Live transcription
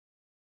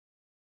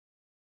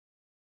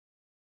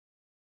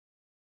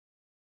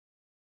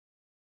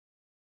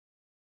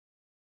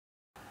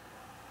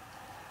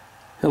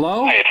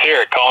Hello? Hey, it's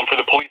Eric calling for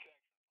the police.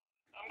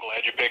 I'm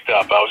glad you picked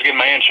up. I was getting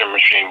my answering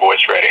machine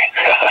voice ready.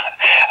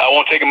 I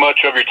won't take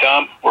much of your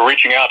time. We're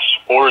reaching out to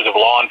supporters of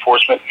law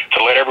enforcement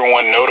to let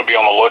everyone know to be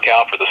on the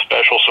lookout for the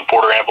special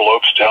supporter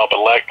envelopes to help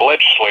elect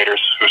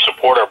legislators who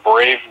support our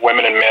brave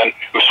women and men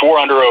who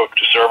swore under oath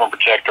to serve and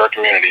protect our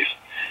communities.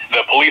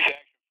 The Police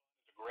Action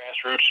is a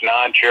grassroots,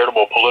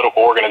 non-charitable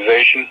political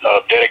organization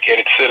of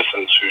dedicated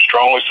citizens who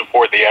strongly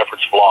support the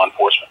efforts of law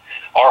enforcement.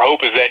 Our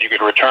hope is that you could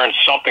return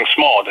something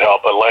small to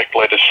help elect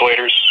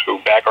legislators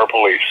who back our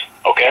police,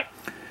 okay?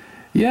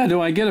 Yeah,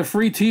 do I get a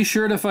free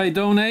t-shirt if I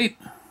donate?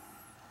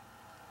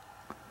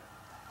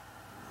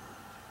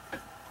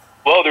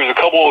 Well, there's a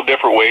couple of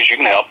different ways you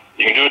can help.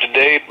 You can do it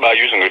today by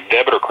using a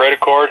debit or credit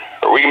card,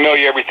 or we can mail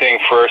you everything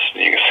first,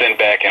 and you can send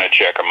back in a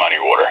check or money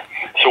order.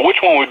 So which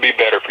one would be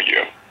better for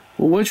you?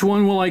 Well, which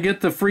one will I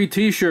get the free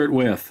t-shirt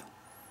with?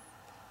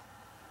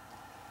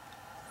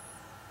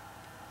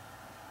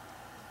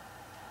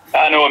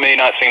 I know it may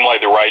not seem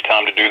like the right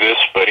time to do this,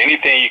 but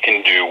anything you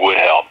can do would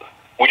help.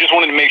 We just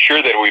wanted to make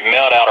sure that we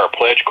mailed out our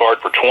pledge card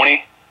for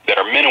 20, that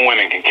our men and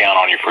women can count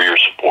on you for your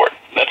support.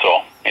 That's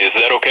all. Is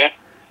that okay?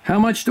 How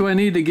much do I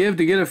need to give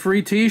to get a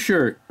free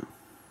t-shirt?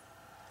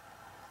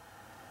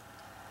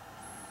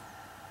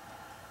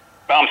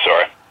 I'm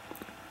sorry.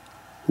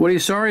 What are you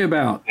sorry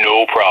about?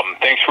 No problem.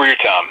 Thanks for your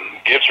time.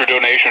 Gifts or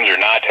donations are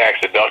not tax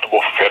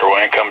deductible for federal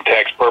income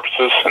tax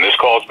purposes, and this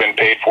call has been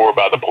paid for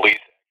by the police,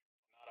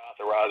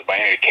 not authorized by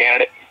any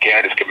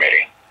candidates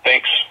committee.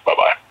 Thanks.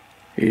 Bye-bye.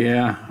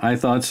 Yeah, I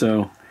thought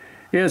so.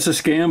 Yeah, it's a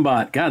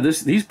Scambot. God,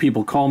 these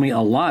people call me a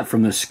lot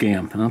from this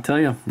scam. And I'll tell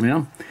you,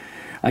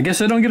 I guess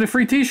I don't get a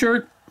free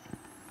t-shirt.